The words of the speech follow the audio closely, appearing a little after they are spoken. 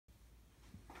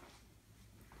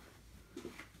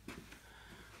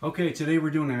Okay, today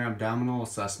we're doing an abdominal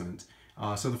assessment.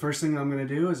 So the first thing I'm going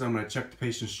to do is I'm going to check the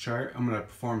patient's chart. I'm going to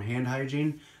perform hand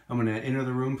hygiene. I'm going to enter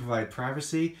the room, provide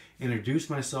privacy, introduce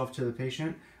myself to the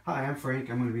patient. Hi, I'm Frank.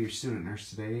 I'm going to be your student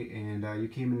nurse today, and you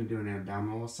came in to do an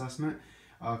abdominal assessment.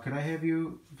 Could I have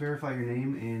you verify your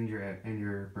name and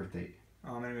your birth date?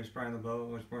 My name is Brian LeBeau.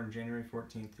 I was born January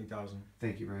 14th, 2000.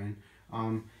 Thank you,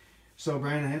 Brian. So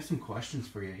Brian, I have some questions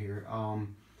for you here.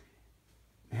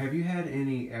 Have you had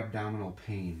any abdominal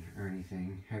pain or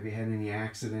anything? Have you had any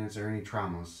accidents or any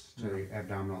traumas to the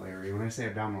abdominal area? When I say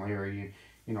abdominal area,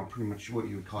 you know, pretty much what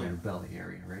you would call your belly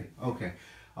area, right? Okay.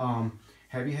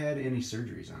 Have you had any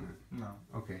surgeries on it? No.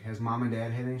 Okay. Has mom and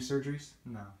dad had any surgeries?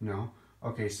 No. No?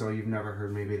 Okay, so you've never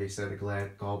heard maybe they said a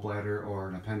gallbladder or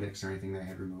an appendix or anything they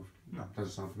had removed? No.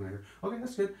 Doesn't sound familiar. Okay,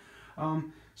 that's good.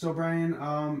 So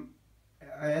Brian,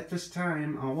 at this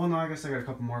time, well, no, I guess I got a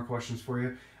couple more questions for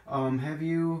you. Have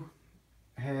you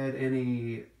had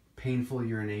any painful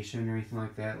urination or anything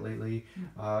like that lately?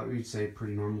 We'd say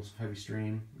pretty normal, heavy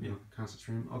stream, you know, constant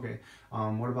stream. Okay.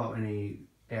 What about any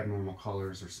abnormal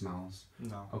colors or smells?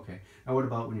 No. Okay. Now, what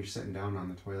about when you're sitting down on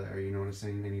the toilet? Are you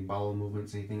noticing any bowel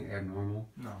movements, anything abnormal?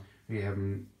 No. Are you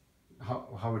having?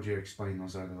 How would you explain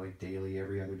those? Are they like daily,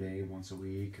 every other day, once a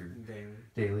week, or Daily?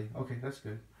 Daily. Okay, that's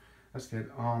good. That's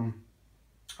good.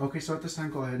 Okay, so at this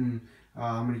time, go ahead and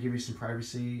I'm going to give you some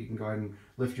privacy. You can go ahead and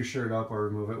lift your shirt up or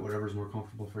remove it, whatever's more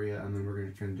comfortable for you, and then we're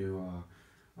going to do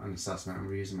an assessment. I'm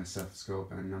going to be using my stethoscope,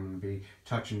 and I'm going to be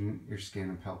touching your skin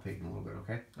and palpating a little bit,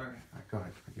 okay? Okay. All right, go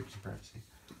ahead. I'll give you some privacy.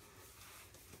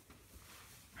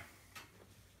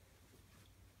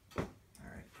 All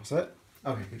right, all set?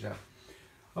 Okay, good job.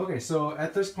 Okay, so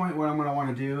at this point, what I'm going to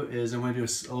want to do is I'm going to do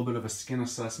a little bit of a skin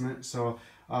assessment. So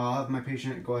I'll have my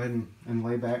patient go ahead and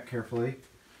lay back carefully.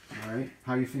 All right,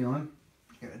 how you feeling?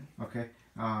 Good. Okay,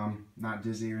 not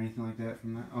dizzy or anything like that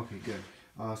from that? Okay,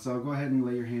 good. So go ahead and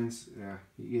lay your hands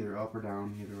either up or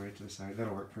down, either right to the side.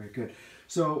 That'll work for you. Good.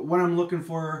 So what I'm looking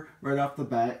for right off the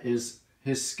bat is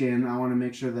his skin. I want to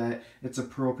make sure that it's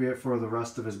appropriate for the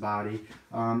rest of his body.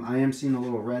 I am seeing a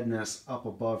little redness up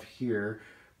above here,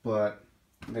 but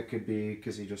that could be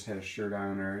because he just had a shirt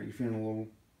on. Or you feeling a little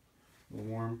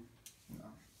warm? No.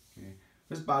 Okay.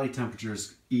 His body temperature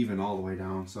is even all the way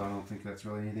down, so I don't think that's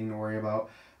really anything to worry about.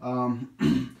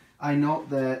 I note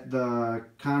that the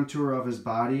contour of his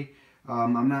body,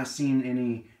 I'm not seeing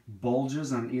any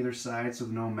bulges on either side, so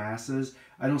no masses.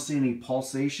 I don't see any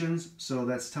pulsations, so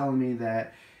that's telling me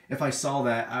that if I saw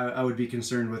that, I would be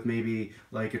concerned with maybe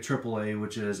like a AAA,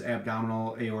 which is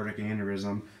abdominal aortic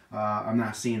aneurysm. I'm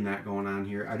not seeing that going on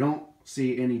here. I don't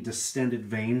see any distended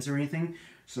veins or anything,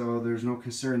 so there's no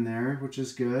concern there, which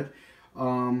is good.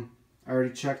 I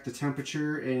already checked the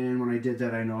temperature, and when I did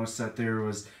that, I noticed that there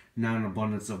was not an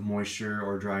abundance of moisture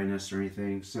or dryness or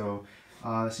anything, so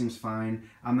that seems fine.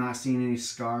 I'm not seeing any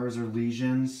scars or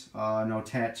lesions, no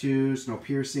tattoos, no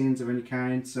piercings of any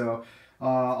kind, so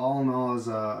all in all is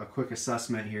a quick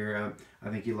assessment here. I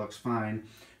think he looks fine.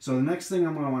 So the next thing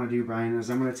I'm going to want to do, Brian,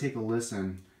 is I'm going to take a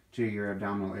listen to your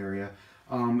abdominal area,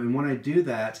 and when I do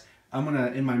that, I'm going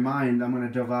to, in my mind, I'm going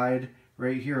to divide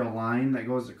right here a line that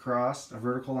goes across, a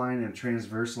vertical line and a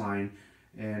transverse line.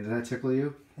 And did that tickle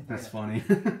you? That's funny.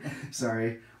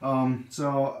 Sorry.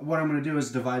 So what I'm going to do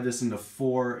is divide this into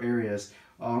 4 areas.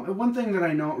 One thing that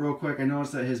I note real quick, I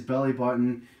noticed that his belly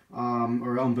button,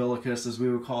 or umbilicus as we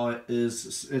would call it,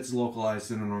 it's localized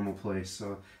in a normal place.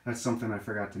 So that's something I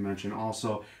forgot to mention.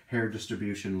 Also, hair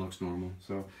distribution looks normal.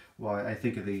 So well, I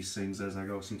think of these things as I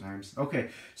go sometimes. Okay,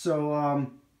 so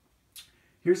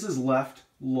here's his left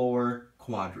lower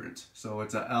quadrant. So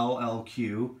it's a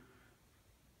LLQ,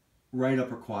 right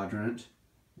upper quadrant,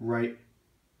 a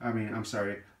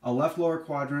left lower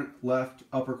quadrant, left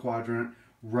upper quadrant,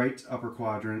 right upper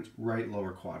quadrant, right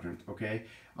lower quadrant, okay?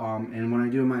 And when I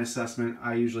do my assessment,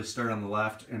 I usually start on the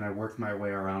left and I work my way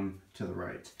around to the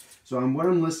right. So what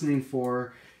I'm listening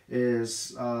for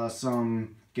is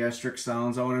some gastric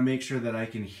sounds. I want to make sure that I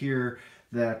can hear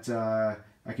that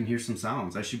I can hear some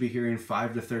sounds. I should be hearing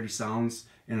 5 to 30 sounds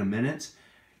in a minute.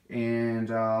 And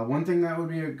one thing that would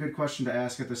be a good question to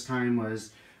ask at this time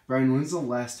was, Brian, when's the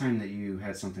last time that you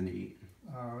had something to eat?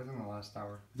 Within the last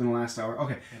hour. Within the last hour?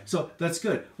 Okay, yeah. So that's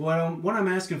good. What I'm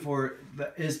asking for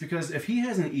is because if he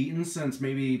hasn't eaten since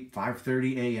maybe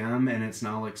 5:30 a.m. and it's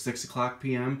now like 6 o'clock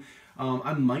p.m.,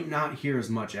 I might not hear as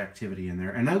much activity in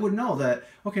there. And I would know that,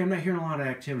 okay, I'm not hearing a lot of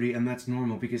activity, and that's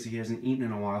normal because he hasn't eaten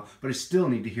in a while, but I still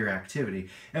need to hear activity.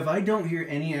 If I don't hear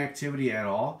any activity at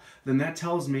all, then that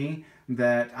tells me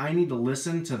that I need to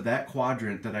listen to that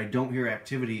quadrant that I don't hear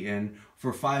activity in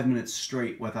for 5 minutes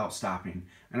straight without stopping.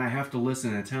 And I have to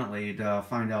listen intently to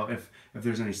find out if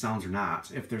there's any sounds or not.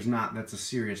 If there's not, that's a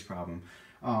serious problem.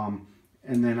 And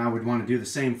then I would want to do the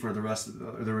same for the rest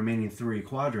of the remaining 3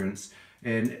 quadrants.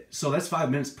 And so that's 5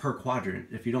 minutes per quadrant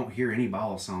if you don't hear any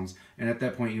bowel sounds. And at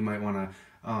that point, you might want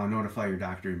to notify your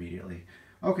doctor immediately.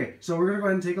 Okay, so we're going to go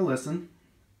ahead and take a listen.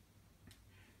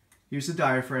 Use the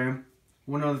diaphragm.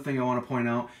 One other thing I want to point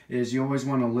out is you always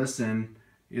want to listen,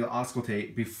 you'll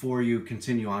auscultate before you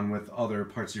continue on with other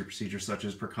parts of your procedure, such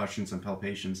as percussions and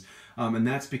palpations. And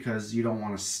that's because you don't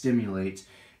want to stimulate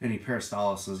any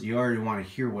peristalsis. You already want to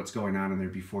hear what's going on in there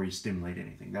before you stimulate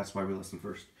anything. That's why we listen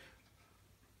first.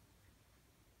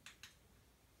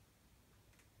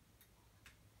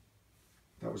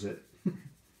 That was it.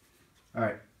 All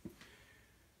right.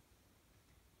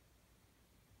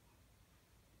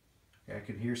 Okay, I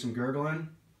can hear some gurgling.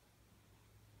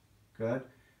 Good.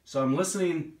 So I'm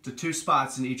listening to 2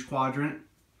 spots in each quadrant.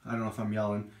 I don't know if I'm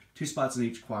yelling. 2 spots in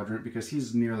each quadrant because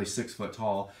he's nearly 6 foot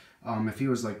tall. If he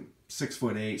was like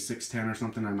 6'8", 6'10" or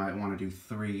something, I might want to do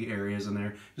 3 areas in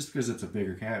there just because it's a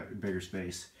bigger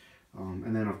space.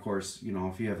 And then of course, you know,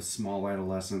 if you have a small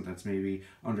adolescent that's maybe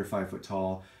under 5 foot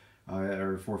tall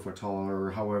or 4 foot tall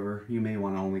or however, you may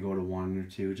want to only go to 1 or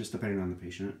 2, just depending on the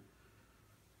patient.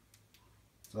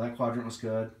 So that quadrant was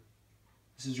good.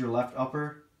 This is your left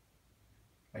upper.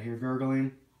 I hear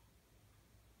gurgling.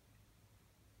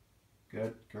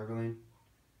 Good, gurgling.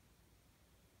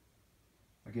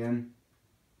 Again.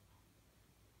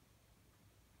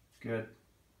 Good.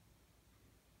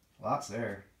 Lots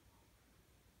there.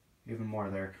 Even more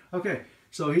there. Okay,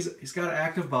 so he's got an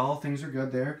active bowel. Things are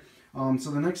good there.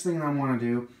 So the next thing I want to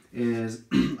do is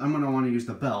I'm going to want to use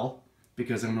the bell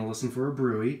because I'm going to listen for a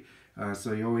bruit.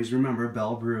 So you always remember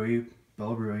bell, bruit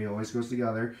always goes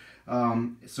together.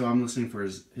 So I'm listening for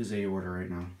his aorta right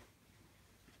now.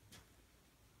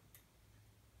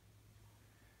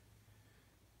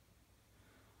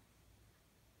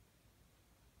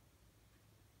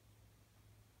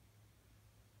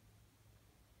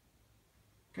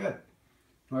 Good.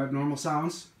 I have normal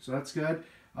sounds, so that's good.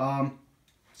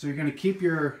 So you're going to keep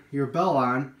your bell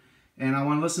on, and I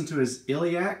want to listen to his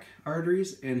iliac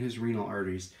arteries and his renal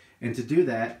arteries. And to do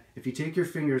that, if you take your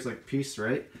fingers like peace,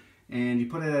 right, and you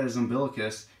put it at his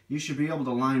umbilicus, you should be able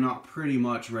to line up pretty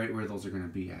much right where those are going to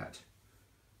be at.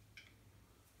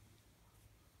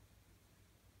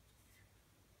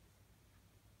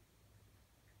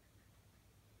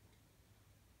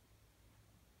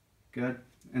 Good.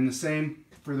 And the same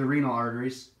for the renal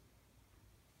arteries.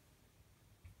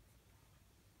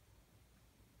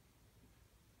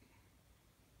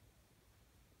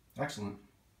 Excellent.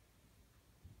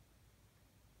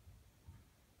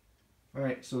 All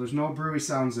right, so there's no bruit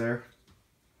sounds there.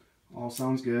 All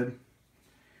sounds good.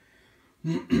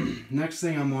 Next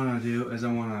thing I want to do is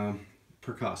I want to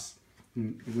percuss.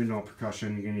 We know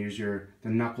percussion. You're going to use the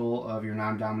knuckle of your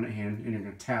non-dominant hand, and you're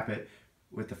going to tap it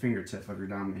with the fingertip of your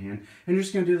dominant hand. And you're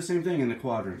just going to do the same thing in the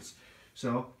quadrants.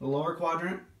 So the lower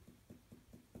quadrant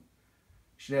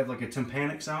should have like a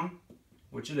tympanic sound,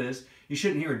 which it is. You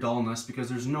shouldn't hear a dullness because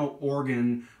there's no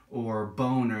organ or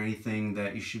bone or anything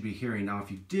that you should be hearing. Now, if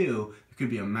you do, it could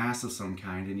be a mass of some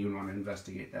kind, and you want to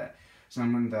investigate that. So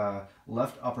I'm in the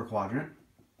left upper quadrant.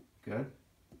 Good.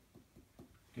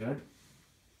 Good.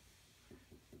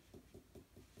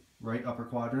 Right upper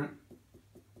quadrant.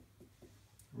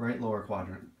 Right lower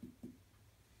quadrant.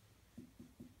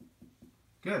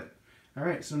 Good. All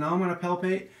right, so now I'm going to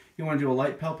palpate. You want to do a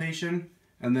light palpation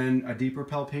and then a deeper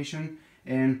palpation.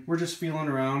 And we're just feeling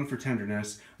around for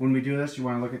tenderness. When we do this, you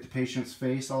want to look at the patient's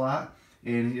face a lot.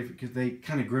 And if they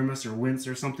kind of grimace or wince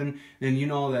or something, then you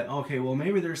know that, okay, well,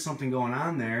 maybe there's something going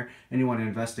on there, and you want to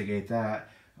investigate that.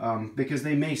 Because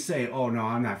they may say, oh, no,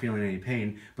 I'm not feeling any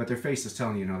pain, but their face is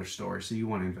telling you another story, so you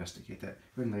want to investigate that.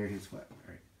 Go ahead and lay your hands flat. All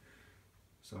right.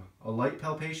 So a light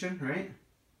palpation, right?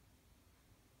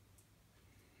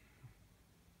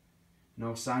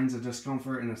 No signs of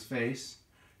discomfort in his face.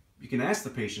 You can ask the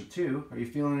patient too, are you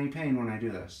feeling any pain when I do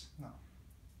this? No.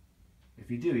 If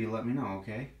you do, you let me know,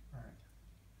 okay? All right.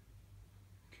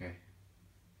 Okay,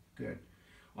 good.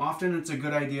 Often it's a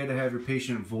good idea to have your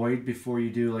patient void before you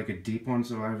do like a deep one,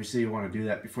 so obviously you want to do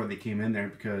that before they came in there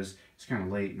because it's kind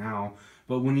of late now.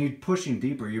 But when you're pushing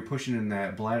deeper, you're pushing in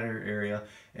that bladder area,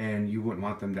 and you wouldn't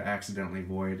want them to accidentally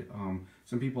void.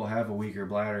 Some people have a weaker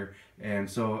bladder, and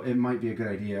so it might be a good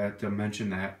idea to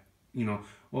mention that, you know,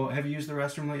 well, have you used the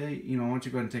restroom lately? You know, why don't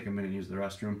you go ahead and take a minute and use the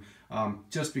restroom,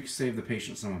 just to save the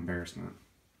patient some embarrassment.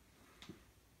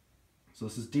 So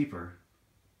this is deeper.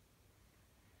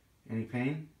 Any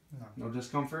pain? No. No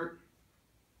discomfort?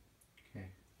 Okay.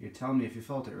 You tell me if you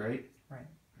felt it, right? Right.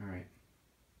 All right.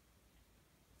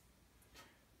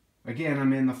 Again,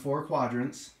 I'm in the 4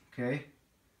 quadrants, okay?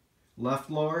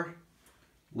 Left lower,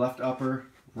 left upper,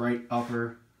 right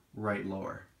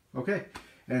lower. Okay,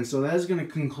 and so that is going to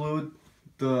conclude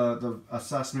the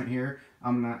assessment here.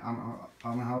 I'm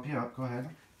gonna help you up. Go ahead,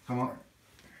 come up.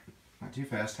 Not too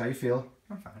fast. How you feel?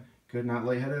 I'm fine. Good. Not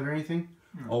lightheaded or anything.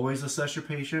 No. Always assess your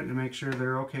patient to make sure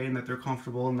they're okay and that they're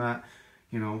comfortable and not,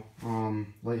 you know,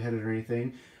 lightheaded or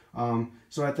anything.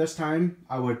 So at this time,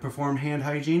 I would perform hand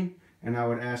hygiene. And I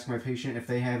would ask my patient if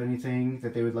they have anything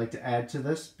that they would like to add to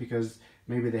this, because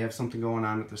maybe they have something going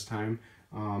on at this time.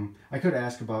 I could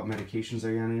ask about medications.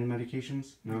 Are you on any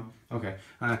medications? No? Okay.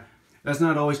 That's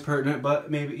not always pertinent,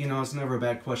 but maybe, you know, it's never a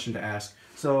bad question to ask.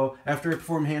 So after I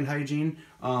perform hand hygiene,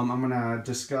 I'm going to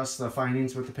discuss the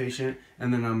findings with the patient,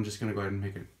 and then I'm just going to go ahead and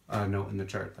make a note in the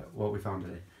chart that what we found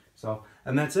today. So,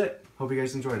 and that's it. Hope you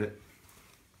guys enjoyed it.